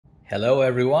Hello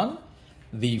everyone.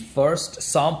 The first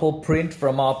sample print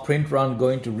from our print run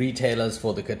going to retailers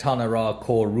for the Katana-Ra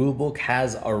Core Rule Book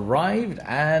has arrived,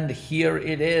 and here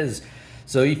it is.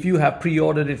 So if you have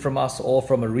pre-ordered it from us or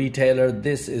from a retailer,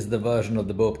 this is the version of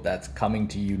the book that's coming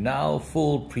to you now.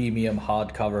 Full premium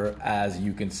hardcover, as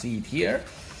you can see it here.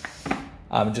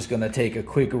 I'm just going to take a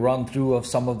quick run through of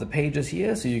some of the pages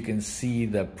here so you can see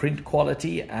the print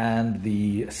quality and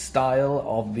the style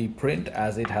of the print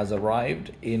as it has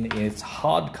arrived in its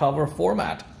hardcover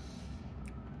format.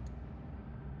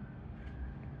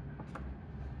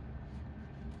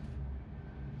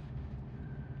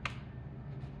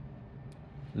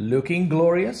 Looking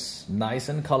glorious, nice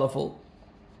and colorful.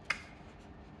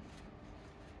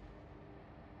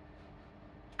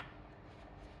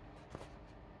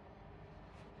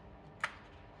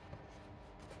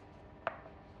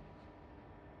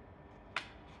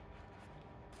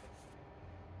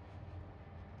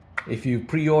 If you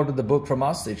pre-ordered the book from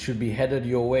us, it should be headed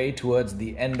your way towards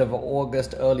the end of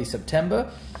August, early September.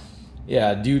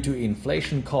 Yeah, due to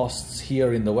inflation costs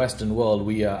here in the Western world,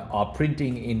 we are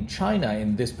printing in China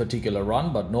in this particular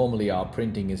run, but normally our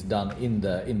printing is done in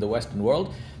the Western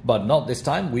world, but not this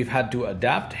time. We've had to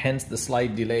adapt, hence the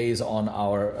slight delays on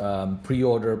our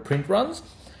pre-order print runs.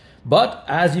 But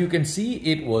as you can see,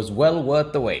 it was well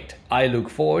worth the wait. I look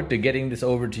forward to getting this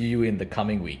over to you in the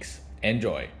coming weeks.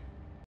 Enjoy.